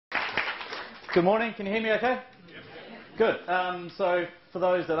Good morning. Can you hear me okay? Good. So for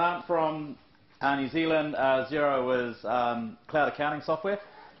those that aren't from New Zealand, Xero is cloud accounting software.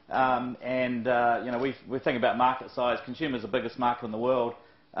 We think about market size. Consumer's the biggest market in the world.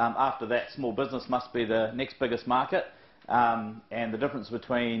 After that, small business must be the next biggest market. And the difference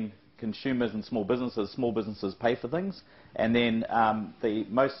between consumers and small businesses pay for things. And then the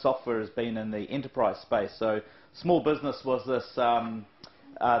most software has been in the enterprise space. So small business was this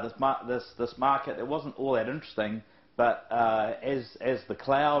market that wasn't all that interesting, but as the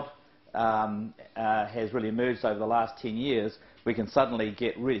cloud has really emerged over the last 10 years, we can suddenly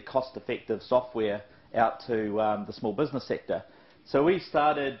get really cost-effective software out to the small business sector. So we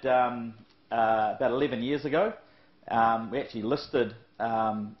started about 11 years ago. We actually listed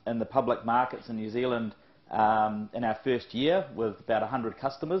in the public markets in New Zealand in our first year with about 100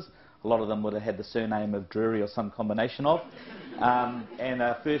 customers. A lot of them would have had the surname of Drury or some combination of. And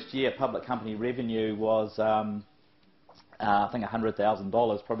our first year public company revenue was, I think,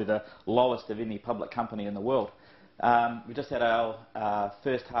 $100,000, probably the lowest of any public company in the world. We just had our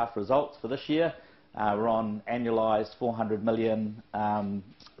first half results for this year. We're on annualized 400 million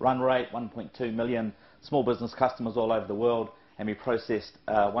run rate, 1.2 million small business customers all over the world, and we processed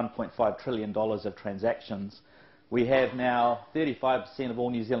 $1.5 trillion of transactions. We have now 35% of all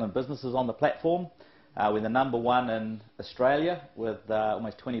New Zealand businesses on the platform. We're the number one in Australia with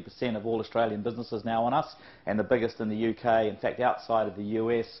almost 20% of all Australian businesses now on us, and the biggest in the UK. In fact, outside of the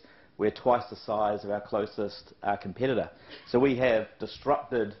US, we're twice the size of our closest competitor. So we have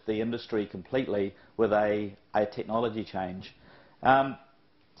disrupted the industry completely with a technology change.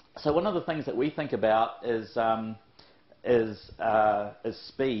 So one of the things that we think about is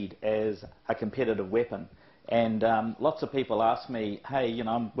speed as a competitive weapon. And lots of people ask me, hey, you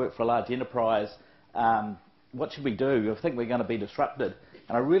know, I work for a large enterprise, what should we do? I think we're going to be disrupted.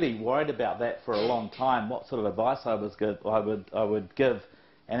 And I really worried about that for a long time, what sort of advice I would give.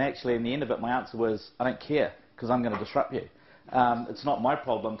 And actually, in the end of it, my answer was, I don't care, because I'm going to disrupt you. It's not my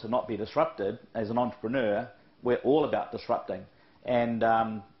problem to not be disrupted. As an entrepreneur, we're all about disrupting. And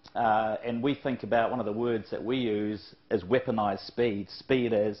we think about, one of the words that we use is weaponized speed.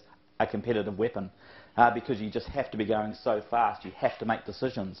 Speed as a competitive weapon. Because you just have to be going so fast, you have to make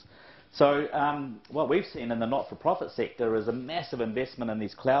decisions. So what we've seen in the not-for-profit sector is a massive investment in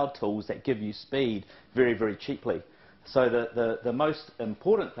these cloud tools that give you speed very, very cheaply. So the most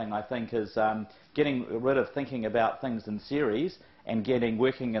important thing, I think, is getting rid of thinking about things in series and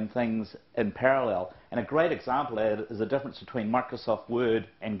working in things in parallel. And a great example of that is the difference between Microsoft Word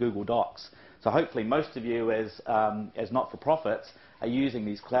and Google Docs. So hopefully most of you as not-for-profits are using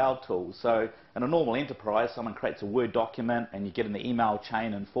these cloud tools. So in a normal enterprise, someone creates a Word document and you get in the email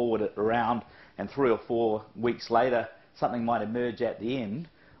chain and forward it around, and 3 or 4 weeks later something might emerge at the end.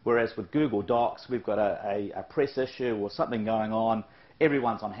 Whereas with Google Docs, we've got a press issue or something going on.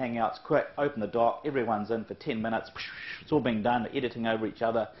 Everyone's on Hangouts, quick, open the doc, everyone's in for 10 minutes, it's all being done, editing over each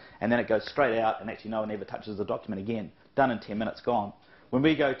other, and then it goes straight out and actually no one ever touches the document again. Done in 10 minutes, gone. When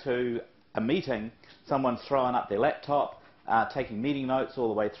we go to a meeting, someone's throwing up their laptop, taking meeting notes all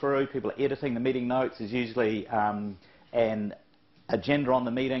the way through. People are editing the meeting notes. There's usually an agenda on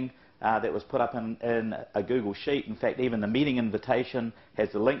the meeting that was put up in a Google Sheet. In fact, even the meeting invitation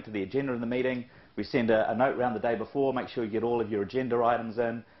has the link to the agenda of the meeting. We send a note around the day before, make sure you get all of your agenda items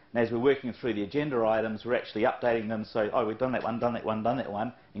in. And as we're working through the agenda items, we're actually updating them so, oh, we've done that one, done that one, done that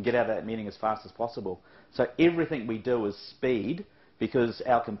one, and get out of that meeting as fast as possible. So everything we do is speed, because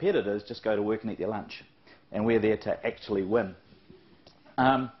our competitors just go to work and eat their lunch. And we're there to actually win.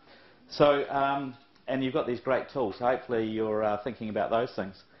 And you've got these great tools, so hopefully you're thinking about those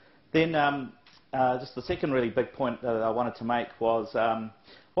things. Then just the second really big point that I wanted to make was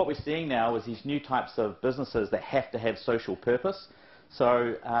what we're seeing now is these new types of businesses that have to have social purpose.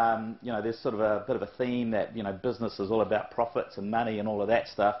 So there's sort of a bit of a theme that business is all about profits and money and all of that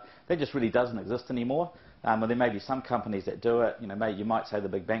stuff. That just really doesn't exist anymore. Well, there may be some companies that do it. You might say the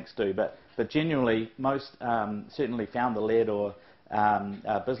big banks do, but generally most certainly founder-led or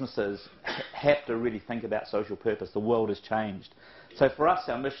businesses have to really think about social purpose. The world has changed. So for us,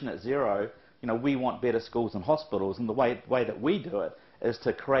 our mission at Xero, we want better schools and hospitals, and the way that we do it is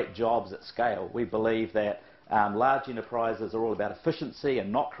to create jobs at scale. We believe that large enterprises are all about efficiency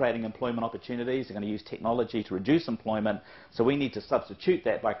and not creating employment opportunities. They're going to use technology to reduce employment, so we need to substitute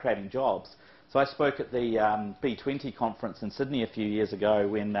that by creating jobs. So I spoke at the B20 conference in Sydney a few years ago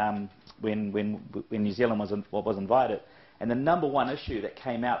when New Zealand was invited, and the number one issue that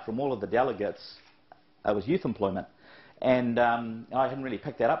came out from all of the delegates was youth employment. And I hadn't really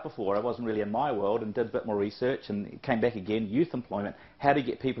picked that up before. I wasn't really in my world, and did a bit more research and came back again. Youth employment, how to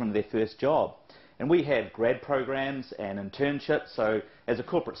get people into their first job. And we have grad programs and internships, so as a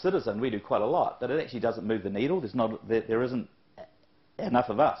corporate citizen we do quite a lot, but it actually doesn't move the needle. There isn't enough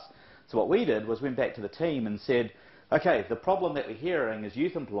of us. So what we did was went back to the team and said, okay, the problem that we're hearing is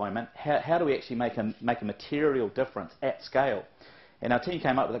youth employment. How do we actually make a material difference at scale? And our team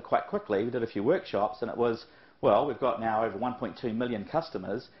came up with it quite quickly. We did a few workshops, and it was, well, we've got now over 1.2 million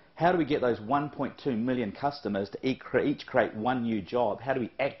customers. How do we get those 1.2 million customers to each create one new job? How do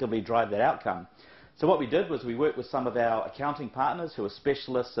we actively drive that outcome? So what we did was we worked with some of our accounting partners who are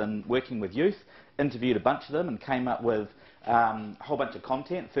specialists in working with youth, interviewed a bunch of them and came up with a whole bunch of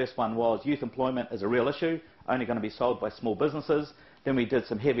content. First one was youth employment is a real issue, only going to be solved by small businesses. Then we did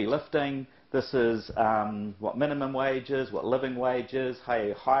some heavy lifting. This is what minimum wages, what living wages, how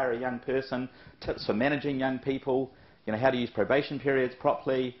you hire a young person, tips for managing young people, how to use probation periods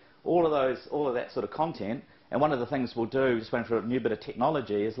properly, all of that sort of content. And one of the things we'll do, just went for a new bit of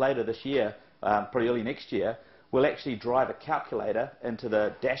technology, is later this year, probably early next year, we'll actually drive a calculator into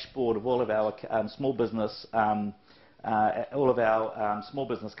the dashboard of all of our small business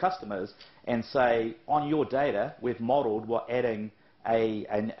customers and say, on your data, we've modelled what adding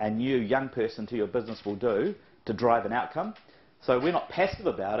a new young person to your business will do to drive an outcome. So we're not passive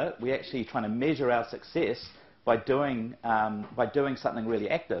about it. We're actually trying to measure our success by doing something really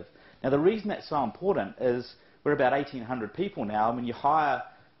active. Now, the reason that's so important is we're about 1,800 people now, and when you hire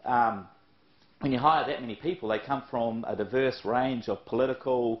that many people, they come from a diverse range of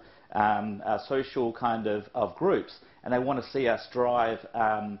political, social kind of groups, and they want to see us drive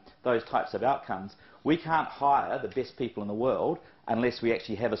those types of outcomes. We can't hire the best people in the world unless we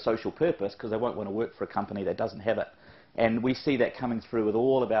actually have a social purpose, because they won't want to work for a company that doesn't have it. And we see that coming through with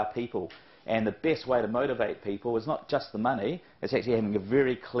all of our people. And the best way to motivate people is not just the money, it's actually having a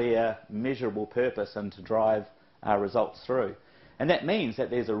very clear, measurable purpose and to drive results through. And that means that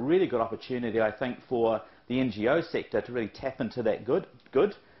there's a really good opportunity, I think, for the NGO sector to really tap into that good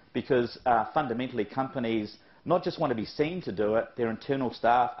because fundamentally companies not just want to be seen to do it, their internal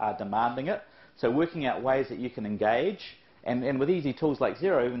staff are demanding it. So working out ways that you can engage, and with easy tools like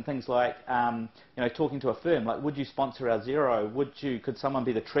Xero, even things like talking to a firm, like would you sponsor our Xero? Could someone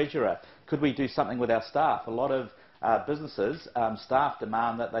be the treasurer? Could we do something with our staff? A lot of businesses, staff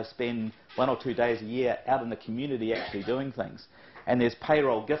demand that they spend 1 or 2 days a year out in the community actually doing things. And there's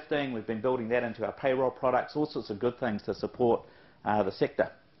payroll gifting. We've been building that into our payroll products, all sorts of good things to support the sector.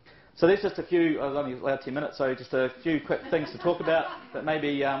 So there's just a few, I was only allowed 10 minutes, so just a few quick things to talk about, but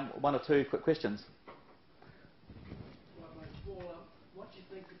maybe 1 or 2 quick questions. What do you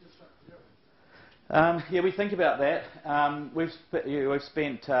think of disrupt Xero? Yeah, we think about that. We've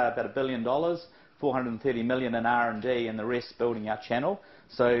spent about $1 billion, 430 million in R&D, and the rest building our channel.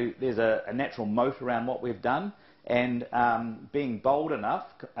 So there's a natural moat around what we've done, and being bold enough,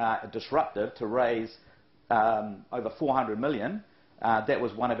 disruptive, to raise over 400 million. That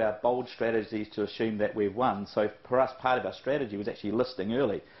was one of our bold strategies to assume that we've won. So for us, part of our strategy was actually listing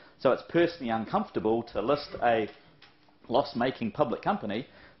early. So it's personally uncomfortable to list a loss-making public company,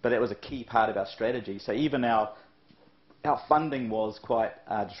 but that was a key part of our strategy. So even our funding was quite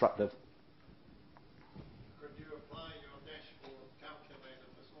disruptive. Could you apply your dashboard calculator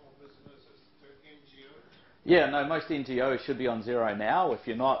for small businesses to NGOs? Yeah, no, most NGOs should be on Xero now. If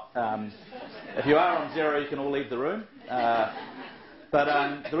you're not, if you are on Xero, you can all leave the room.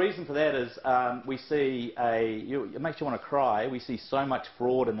 But the reason for that is we see it makes you want to cry. We see so much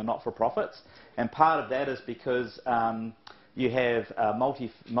fraud in the not-for-profits, and part of that is because you have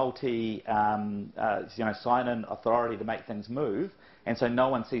multi sign-in authority to make things move, and so no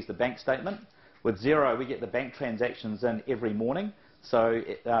one sees the bank statement. With Xero, we get the bank transactions in every morning. So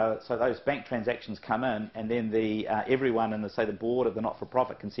those bank transactions come in, and then everyone in the board of the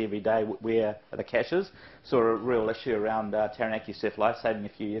not-for-profit can see every day where the cash is. Saw a real issue around Taranaki Surf Lifesaving a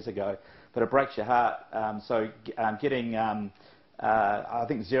few years ago, but it breaks your heart. I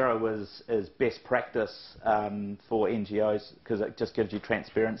think Xero is best practice for NGOs because it just gives you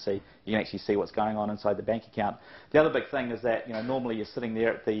transparency. You can actually see what's going on inside the bank account. The other big thing is that normally you're sitting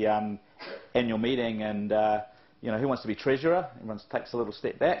there at the annual meeting and who wants to be treasurer? Everyone takes a little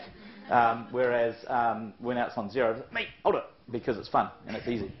step back. Whereas when it's on Xero, it's like, mate, hold it, because it's fun and it's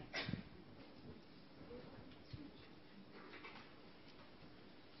easy.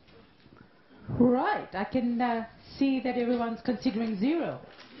 Right, I can see that everyone's considering Xero.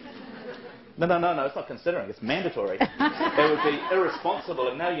 No, it's not considering, it's mandatory. It would be irresponsible,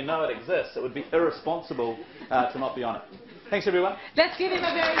 and now you know it exists, it would be irresponsible to not be on it. Thanks, everyone. Let's give him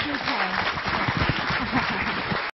a very good hand.